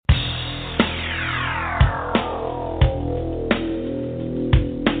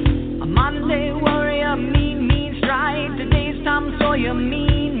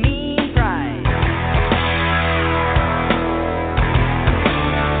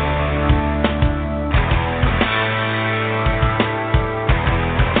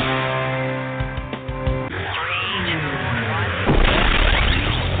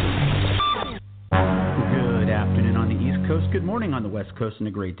West Coast, and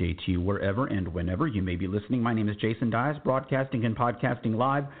a great day to you wherever and whenever you may be listening. My name is Jason Dias, broadcasting and podcasting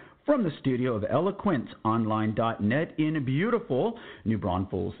live from the studio of EloquentOnline.net in beautiful New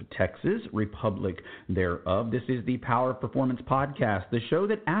Braunfels, Texas, Republic thereof. This is the Power of Performance Podcast, the show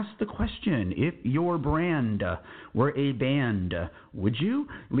that asks the question, if your brand were a band, would you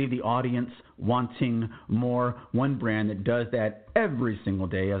leave the audience wanting more? One brand that does that every single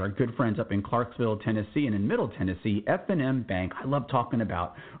day is our good friends up in Clarksville, Tennessee, and in Middle Tennessee, F&M Bank. I love talking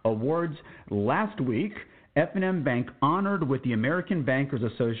about awards. Last week, F&M Bank honored with the American Bankers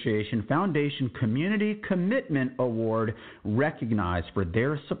Association Foundation Community Commitment Award, recognized for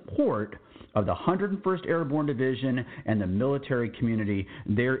their support of the 101st Airborne Division and the military community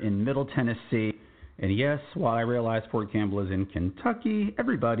there in Middle Tennessee. And yes, while I realize Fort Campbell is in Kentucky,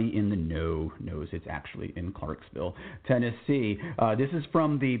 everybody in the know knows it's actually in Clarksville, Tennessee. This is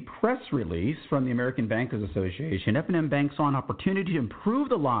from the press release from the American Bankers Association. F&M Bank saw an opportunity to improve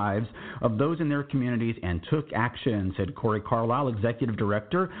the lives of those in their communities and took action, said Corey Carlisle, Executive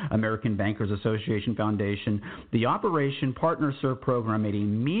Director, American Bankers Association Foundation. The Operation Partner Serve program made a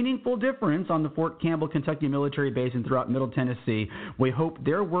meaningful difference on the Fort Campbell, Kentucky military base and throughout Middle Tennessee. We hope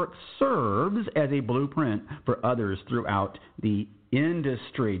their work serves as a blueprint for others throughout the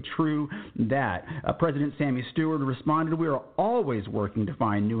industry. True that. President Sammy Stewart responded, "We are always working to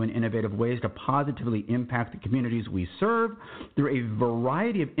find new and innovative ways to positively impact the communities we serve. Through a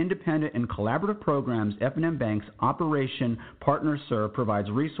variety of independent and collaborative programs, F&M Bank's Operation Partner Serve provides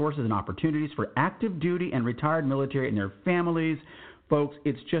resources and opportunities for active duty and retired military and their families." Folks,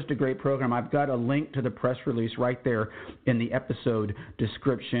 it's just a great program. I've got a link to the press release right there in the episode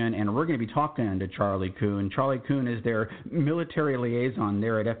description, and we're going to be talking to Charlie Kuhn. Charlie Kuhn is their military liaison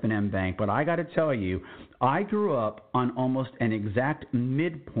there at F&M Bank, but I got to tell you, I grew up on almost an exact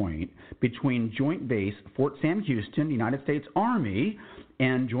midpoint between Joint Base Fort Sam Houston, United States Army,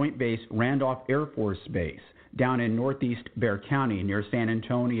 and Joint Base Randolph Air Force Base down in northeast Bexar County near San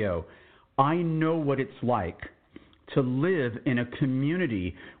Antonio. I know what it's like to live in a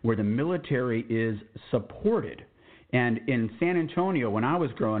community where the military is supported. And in San Antonio, when I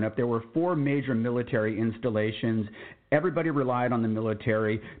was growing up, there were 4 major military installations. Everybody relied on the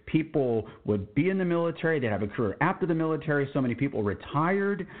military. People would be in the military. They'd have a career after the military. So many people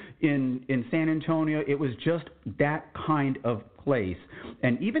retired in San Antonio. It was just that kind of place.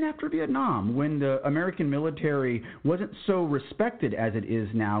 And even after Vietnam, when the American military wasn't so respected as it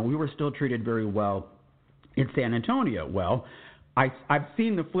is now, we were still treated very well in San Antonio. Well, I've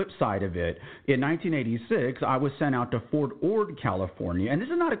seen the flip side of it. In 1986, I was sent out to Fort Ord, California. And this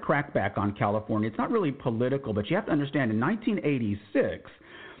is not a crackback on California. It's not really political, but you have to understand, in 1986,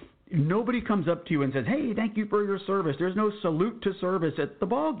 nobody comes up to you and says, "Hey, thank you for your service." There's no salute to service at the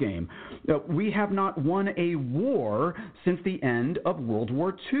ball game. We have not won a war since the end of World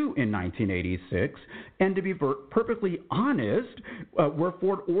War II in 1986. And to be perfectly honest, where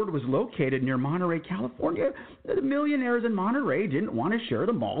Fort Ord was located near Monterey, California, the millionaires in Monterey didn't want to share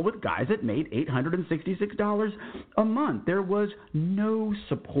the mall with guys that made $866 a month. There was no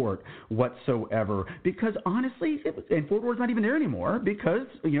support whatsoever because, honestly, and Fort Ord's not even there anymore because,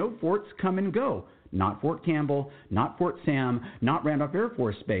 forts come and go. Not Fort Campbell, not Fort Sam, not Randolph Air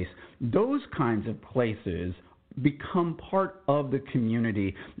Force Base. Those kinds of places become part of the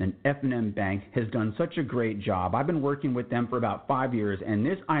community, and F&M Bank has done such a great job. I've been working with them for about 5 years,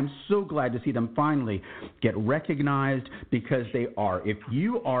 and I'm so glad to see them finally get recognized because they are. If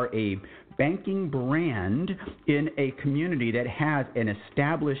you are a banking brand in a community that has an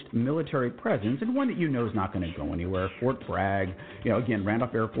established military presence and one that is not going to go anywhere, Fort Bragg, again,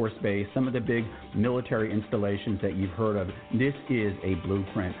 Randolph Air Force Base, some of the big military installations that you've heard of, this is a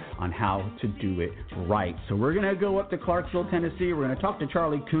blueprint on how to do it right. So we're going to go up to Clarksville, Tennessee. We're going to talk to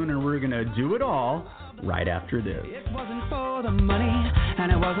Charlie Kuhn, and we're going to do it all right after this. It wasn't for the money,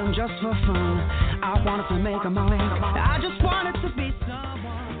 and it wasn't just for fun. I wanted to make a money. I just wanted to be someone.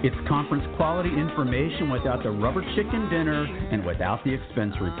 It's conference quality information without the rubber chicken dinner and without the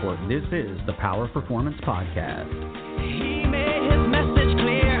expense report. This is the Power Performance Podcast. He made his message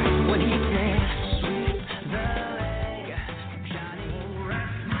clear when he said, "Sweep the leg, Johnny."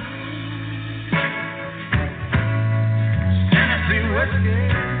 Tennessee whiskey.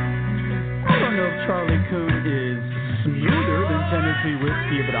 I don't know if Charlie Kuhn is smoother than Tennessee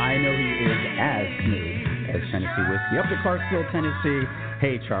whiskey, but I know he is as smooth as Tennessee whiskey. Up to Clarksville, Tennessee.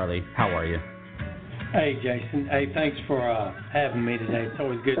 Hey, Charlie, how are you? Hey, Jason. Hey, thanks for having me today. It's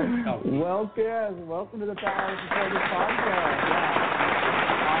always good to talk to you. Welcome to the Power Performance Podcast. Yeah.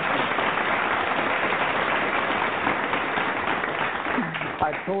 Awesome.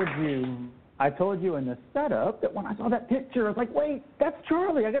 I told you I told you in the setup that when I saw that picture, I was like, wait, that's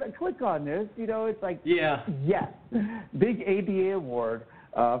Charlie. I got to click on this. You know, it's like, Yeah. Yes. Big ABA award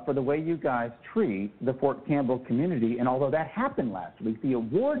for the way you guys treat the Fort Campbell community. And although that happened last week, the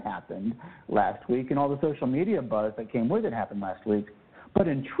award happened last week, and all the social media buzz that came with it happened last week. But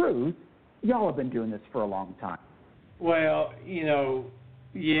in truth, y'all have been doing this for a long time. Well, you know,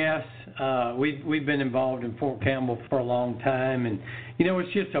 yes, we've been involved in Fort Campbell for a long time, and you know,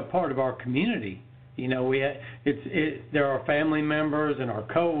 it's just a part of our community. You know, there are family members and our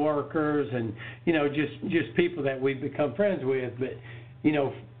coworkers, and you know, just people that we've become friends with. But you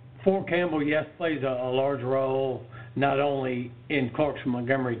know, Fort Campbell, yes, plays a large role not only in Clarksville,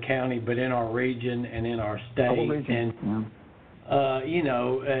 Montgomery County, but in our region and in our state. And you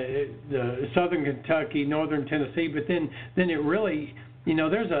know, the Southern Kentucky, Northern Tennessee, but then it really, you know,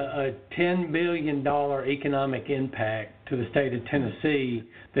 there's a $10 billion economic impact to the state of Tennessee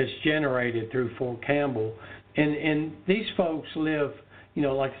that's generated through Fort Campbell. And these folks live, you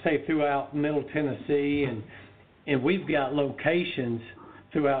know, like I say, throughout Middle Tennessee, and we've got locations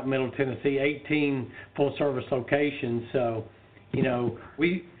throughout Middle Tennessee, 18 full-service locations. So, you know,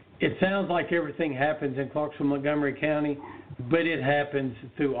 it sounds like everything happens in Clarksville, Montgomery County, but it happens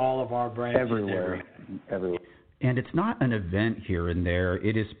through all of our branches. Everywhere. And it's not an event here and there.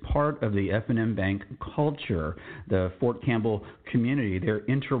 It is part of the F&M Bank culture, the Fort Campbell community. They're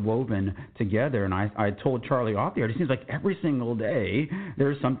interwoven together. And I told Charlie off the air, it seems like every single day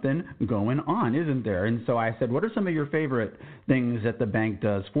there's something going on, isn't there? And so I said, what are some of your favorite things that the bank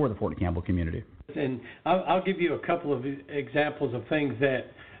does for the Fort Campbell community? And I'll give you a couple of examples of things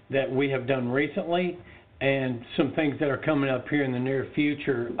that we have done recently, and some things that are coming up here in the near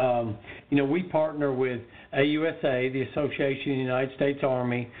future. You know, we partner with AUSA, the Association of the United States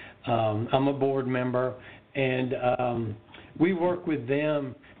Army. I'm a board member, and we work with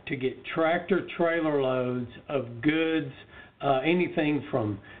them to get tractor trailer loads of goods, anything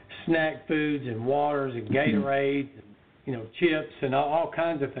from snack foods and waters and Gatorade, you know, chips and all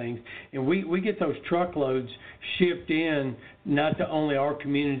kinds of things. And we get those truckloads shipped in, not to only our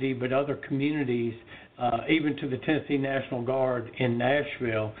community, but other communities, even to the Tennessee National Guard in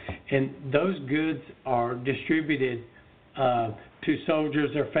Nashville. And those goods are distributed to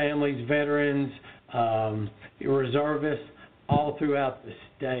soldiers, their families, veterans, reservists, all throughout the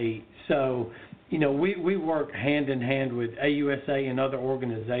state. So, you know, we work hand in hand with AUSA and other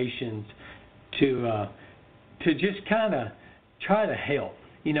organizations to just kind of try to help.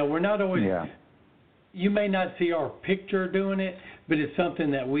 You know, we're not always, you may not see our picture doing it, but it's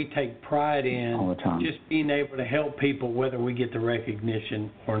something that we take pride in, all the time. Just being able to help people whether we get the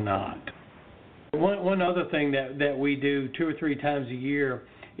recognition or not. One other thing that we do 2 or 3 times a year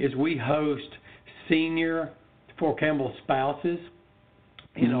is we host senior Fort Campbell spouses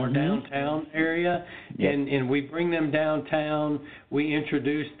in our downtown area, and we bring them downtown. We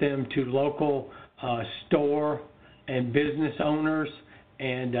introduce them to local store and business owners,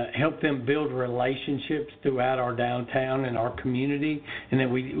 and help them build relationships throughout our downtown and our community. And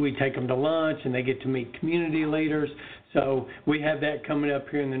then we take them to lunch, and they get to meet community leaders. So we have that coming up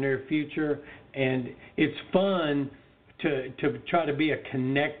here in the near future, and it's fun to try to be a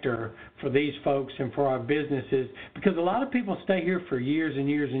connector for these folks and for our businesses, because a lot of people stay here for years and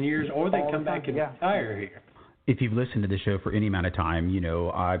years and years, or they come back and retire here. If you've listened to the show for any amount of time, you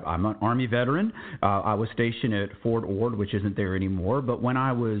know I'm an Army veteran. I was stationed at Fort Ord, which isn't there anymore. But when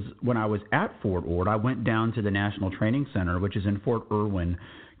I was at Fort Ord, I went down to the National Training Center, which is in Fort Irwin,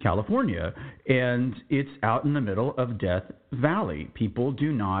 California, and it's out in the middle of Death Valley. People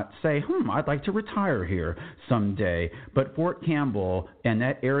do not say, I'd like to retire here someday. But Fort Campbell and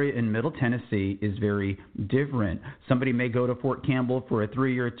that area in Middle Tennessee is very different. Somebody may go to Fort Campbell for a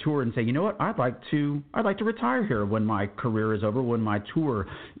 3-year tour and say, you know what, I'd like to retire here when my career is over, when my tour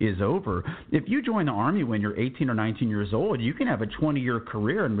is over. If you join the Army when you're 18 or 19 years old, you can have a 20-year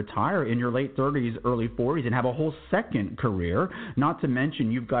career and retire in your late 30s, early 40s, and have a whole second career. Not to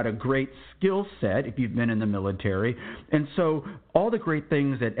mention you've got a great skill set if you've been in the military. And so all the great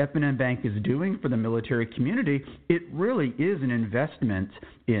things that F&M Bank is doing for the military community, it really is an investment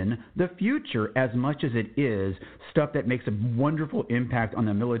in the future as much as it is stuff that makes a wonderful impact on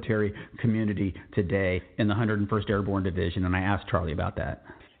the military community today in the 101st Airborne Division. And I asked Charlie about that.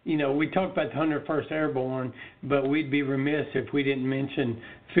 You know, we talked about the 101st Airborne, but we'd be remiss if we didn't mention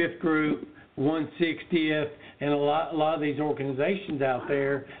 5th Group, 160th, and a lot of these organizations out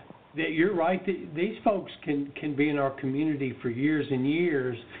there. That you're right, these folks can be in our community for years and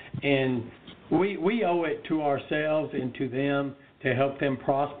years, and we owe it to ourselves and to them to help them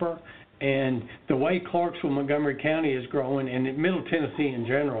prosper. And the way Clarksville, Montgomery County is growing, and in Middle Tennessee in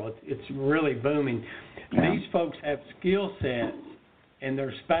general, it's really booming. Yeah. These folks have skill sets, and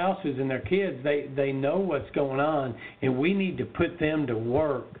their spouses and their kids, they know what's going on, and we need to put them to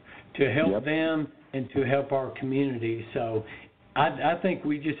work to help them and to help our community. So I think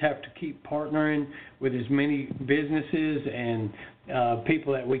we just have to keep partnering with as many businesses and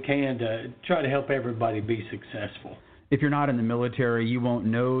people that we can to try to help everybody be successful. If you're not in the military, you won't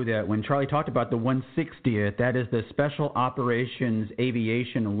know that when Charlie talked about the 160th, that is the Special Operations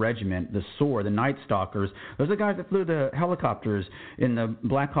Aviation Regiment, the SOAR, the Night Stalkers. Those are the guys that flew the helicopters in the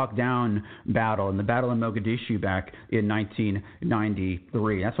Black Hawk Down battle, in the Battle of Mogadishu back in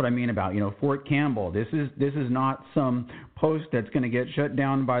 1993. That's what I mean about, Fort Campbell. This is not some post that's going to get shut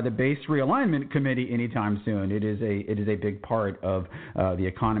down by the Base Realignment Committee anytime soon. It is a big part of the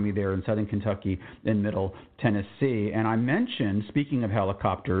economy there in southern Kentucky and Middle Tennessee. And I mentioned, speaking of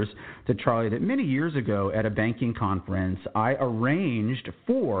helicopters, to Charlie that many years ago at a banking conference, I arranged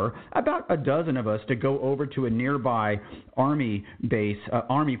for about a dozen of us to go over to a nearby Army base,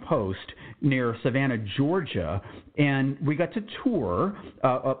 Army post near Savannah, Georgia, and we got to tour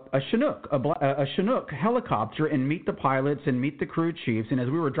a Chinook helicopter and meet the pilots and meet the crew chiefs. And as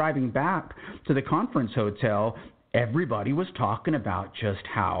we were driving back to the conference hotel, everybody was talking about just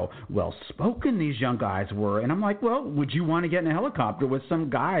how well-spoken these young guys were. And I'm like, well, would you want to get in a helicopter with some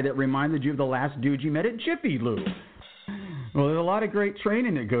guy that reminded you of the last dude you met at Jiffy Lube? Well, there's a lot of great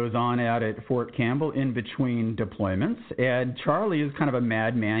training that goes on out at Fort Campbell in between deployments. And Charlie is kind of a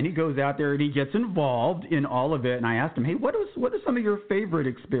madman. He goes out there and he gets involved in all of it. And I asked him, hey, what are some of your favorite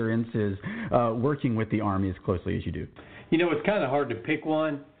experiences working with the Army as closely as you do? It's kind of hard to pick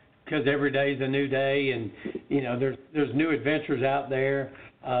one, because every day is a new day, and there's new adventures out there.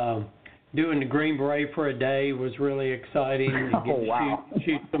 Doing the Green Beret for a day was really exciting. And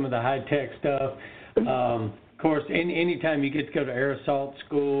shoot some of the high tech stuff. Of course, anytime you get to go to air assault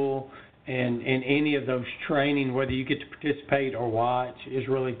school and any of those training, whether you get to participate or watch, is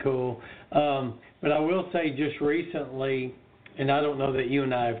really cool. But I will say, just recently, and I don't know that you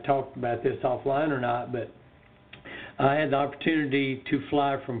and I have talked about this offline or not, but I had the opportunity to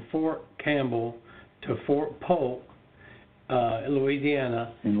fly from Fort Campbell to Fort Polk,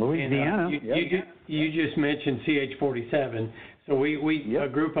 Louisiana. In Louisiana, and, you just mentioned CH-47. So we a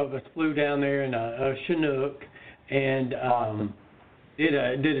group of us flew down there in a Chinook and awesome. did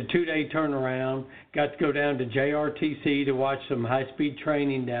a 2-day turnaround. Got to go down to JRTC to watch some high-speed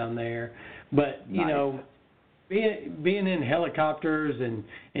training down there. But being in helicopters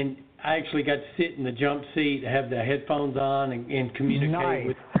and I actually got to sit in the jump seat, have the headphones on, and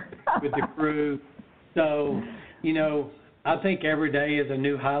communicate with the crew. So, I think every day is a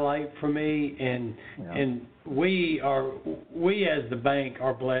new highlight for me, and we as the bank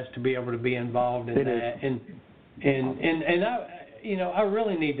are blessed to be able to be involved in that. And I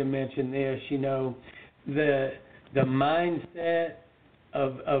really need to mention this. The mindset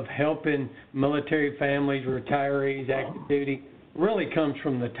of helping military families, retirees, active duty, really comes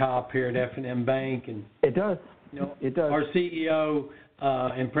from the top here at F&M Bank, and it does. It does. Our CEO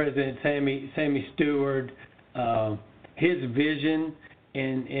and President Sammy Stewart, his vision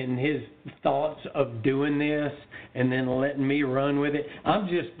and his thoughts of doing this, and then letting me run with it. I'm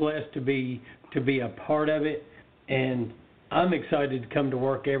just blessed to be a part of it, and I'm excited to come to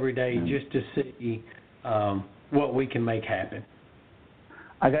work every day just to see what we can make happen.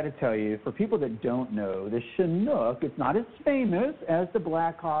 I got to tell you, for people that don't know, the Chinook, it's not as famous as the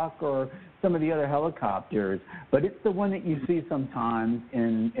Black Hawk or some of the other helicopters, but it's the one that you see sometimes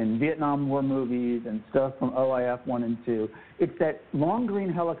in Vietnam War movies and stuff from OIF 1 and 2. It's that long green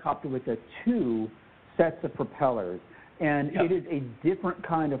helicopter with the 2 sets of propellers, and it is a different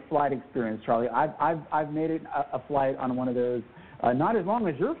kind of flight experience, Charlie. I've made it a flight on one of those, not as long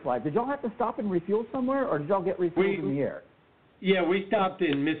as your flight. Did y'all have to stop and refuel somewhere, or did y'all get refueled in the air? Yeah, we stopped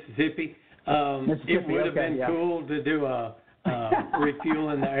in Mississippi. It would have been cool to do a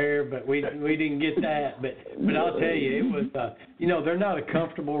refuel in the air, but we didn't get that. But I'll tell you, it was they're not a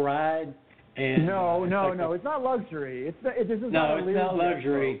comfortable ride. And no, it's not luxury. This is not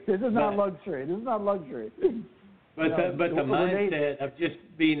luxury. This is not luxury. But the mindset of just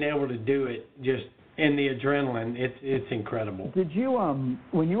being able to do it, just and the adrenaline, it's incredible. Did you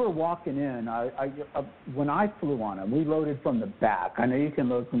when you were walking in? When I flew on them, we loaded from the back. I know you can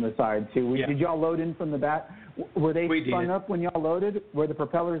load from the side too. Did y'all load in from the back? Were they spun up when y'all loaded? Were the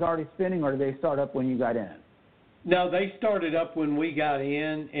propellers already spinning, or did they start up when you got in? No, they started up when we got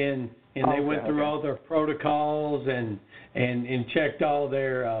in, and they went through all their protocols and checked all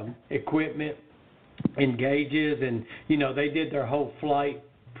their equipment and gauges, and they did their whole flight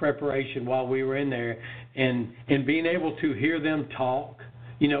preparation while we were in there, and being able to hear them talk.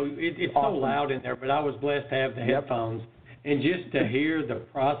 You know, it's awesome. So loud in there, but I was blessed to have the headphones, and just to hear the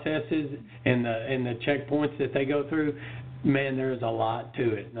processes and the checkpoints that they go through. Man, there's a lot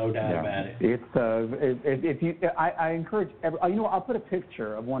to it, no doubt about it. I encourage I'll put a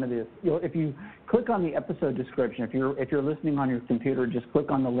picture of one of this. If you click on the episode description, if you're listening on your computer, just click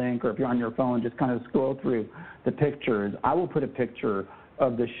on the link, or if you're on your phone, just kind of scroll through the pictures. I will put a picture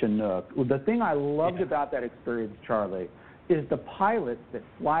of the Chinook. The thing I loved about that experience, Charlie, is the pilots that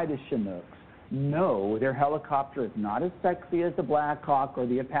fly the Chinooks know their helicopter is not as sexy as the Black Hawk or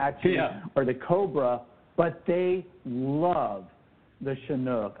the Apache or the Cobra, but they love the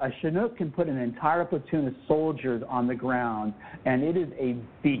Chinook. A Chinook can put an entire platoon of soldiers on the ground, and it is a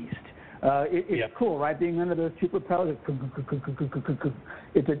beast. It's cool, right? Being under those two propellers,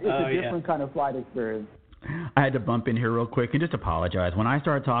 it's a different kind of flight experience. I had to bump in here real quick and just apologize. When I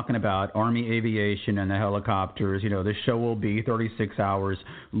started talking about Army aviation and the helicopters, the show will be 36 hours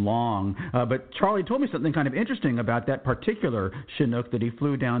long. But Charlie told me something kind of interesting about that particular Chinook that he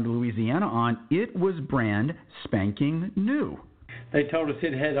flew down to Louisiana on. It was brand spanking new. They told us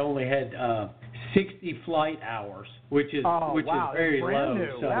it had only had 60 flight hours, which is very low.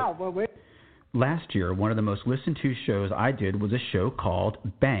 New. So. Wow. Last year, one of the most listened to shows I did was a show called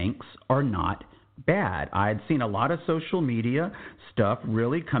Banks Are Not Bad. I had seen a lot of social media stuff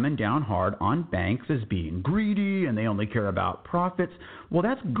really coming down hard on banks as being greedy and they only care about profits. Well,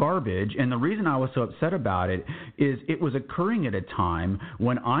 that's garbage, and the reason I was so upset about it is it was occurring at a time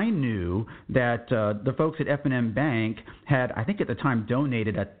when I knew that the folks at F&M Bank had, I think at the time,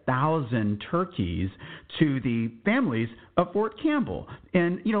 donated 1,000 turkeys to the families of Fort Campbell.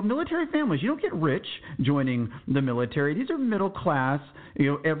 And, military families, you don't get rich joining the military. These are middle class,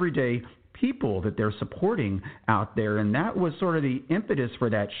 everyday people that they're supporting out there, and that was sort of the impetus for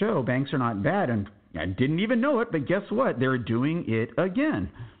that show. Banks Are Not Bad, and I didn't even know it, but guess what? They're doing it again.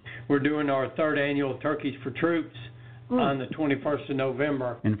 We're doing our third annual Turkeys for Troops on the 21st of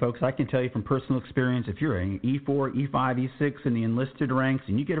November. And folks, I can tell you from personal experience, if you're an E4, E5, E6 in the enlisted ranks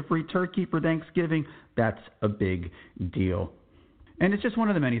and you get a free turkey for Thanksgiving, that's a big deal. And it's just one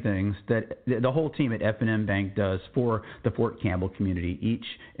of the many things that the whole team at F&M Bank does for the Fort Campbell community each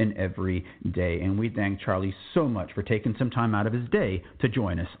and every day. And we thank Charlie so much for taking some time out of his day to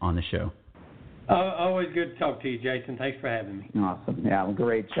join us on the show. Always good to talk to you, Jason. Thanks for having me. Awesome. Yeah,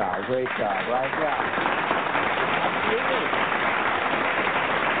 great job. Right? Yeah.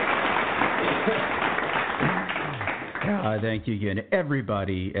 Thank you again,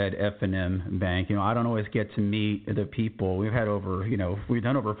 everybody at F&M Bank. I don't always get to meet the people. We've done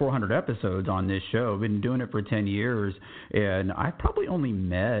over 400 episodes on this show. We've been doing it for 10 years, and I've probably only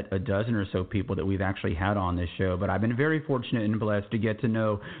met a dozen or so people that we've actually had on this show. But I've been very fortunate and blessed to get to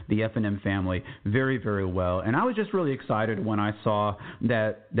know the F&M family very, very well. And I was just really excited when I saw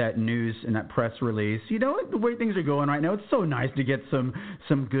that news and that press release. The way things are going right now, it's so nice to get some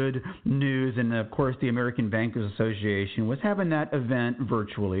good news. And of course, the American Bankers Association was having that event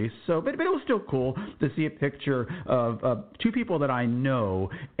virtually. But it was still cool to see a picture of two people that I know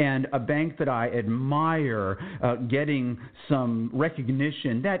and a bank that I admire getting some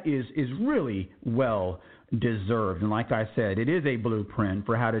recognition that is really well deserved. And like I said, it is a blueprint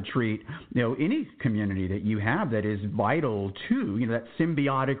for how to treat any community that you have that is vital to that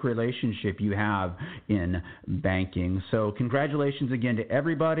symbiotic relationship you have in banking. So congratulations again to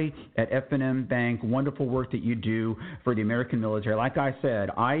everybody at F&M Bank. Wonderful work that you do for the American military. Like I said,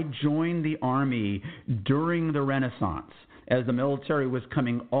 I joined the Army during the Renaissance, as the military was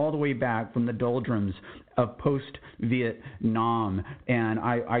coming all the way back from the doldrums of post-Vietnam. And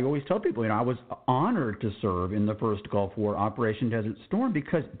I always tell people, I was honored to serve in the first Gulf War, Operation Desert Storm,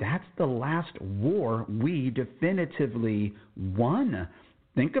 because that's the last war we definitively won.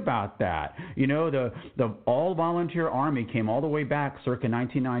 Think about that. The all-volunteer Army came all the way back circa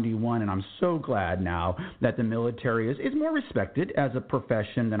 1991, and I'm so glad now that the military is more respected as a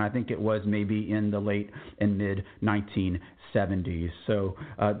profession than I think it was maybe in the late and mid-1970s. So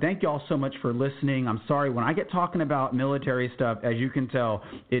thank you all so much for listening. I'm sorry, when I get talking about military stuff, as you can tell,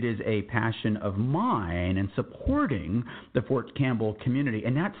 it is a passion of mine and supporting the Fort Campbell community,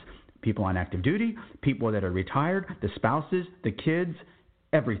 and that's people on active duty, people that are retired, the spouses, the kids,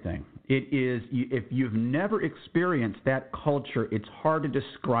 everything. It is, if you've never experienced that culture, it's hard to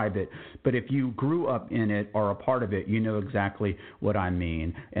describe it. But if you grew up in it or a part of it, you know exactly what I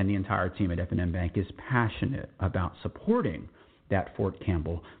mean. And the entire team at F&M Bank is passionate about supporting that Fort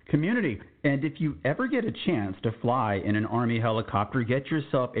Campbell community. And if you ever get a chance to fly in an Army helicopter, get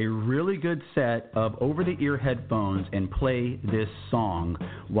yourself a really good set of over-the-ear headphones and play this song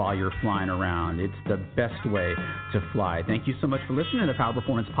while you're flying around. It's the best way to fly. Thank you so much for listening to the Power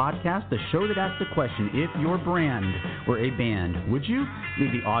Performance Podcast, the show that asks the question, if your brand were a band, would you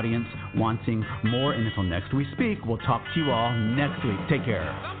leave the audience wanting more? And until next we speak, we'll talk to you all next week. Take care.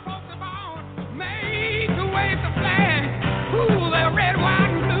 Some folks are born made to wave the flag. Ooh, they're red,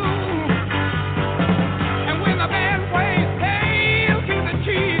 white, and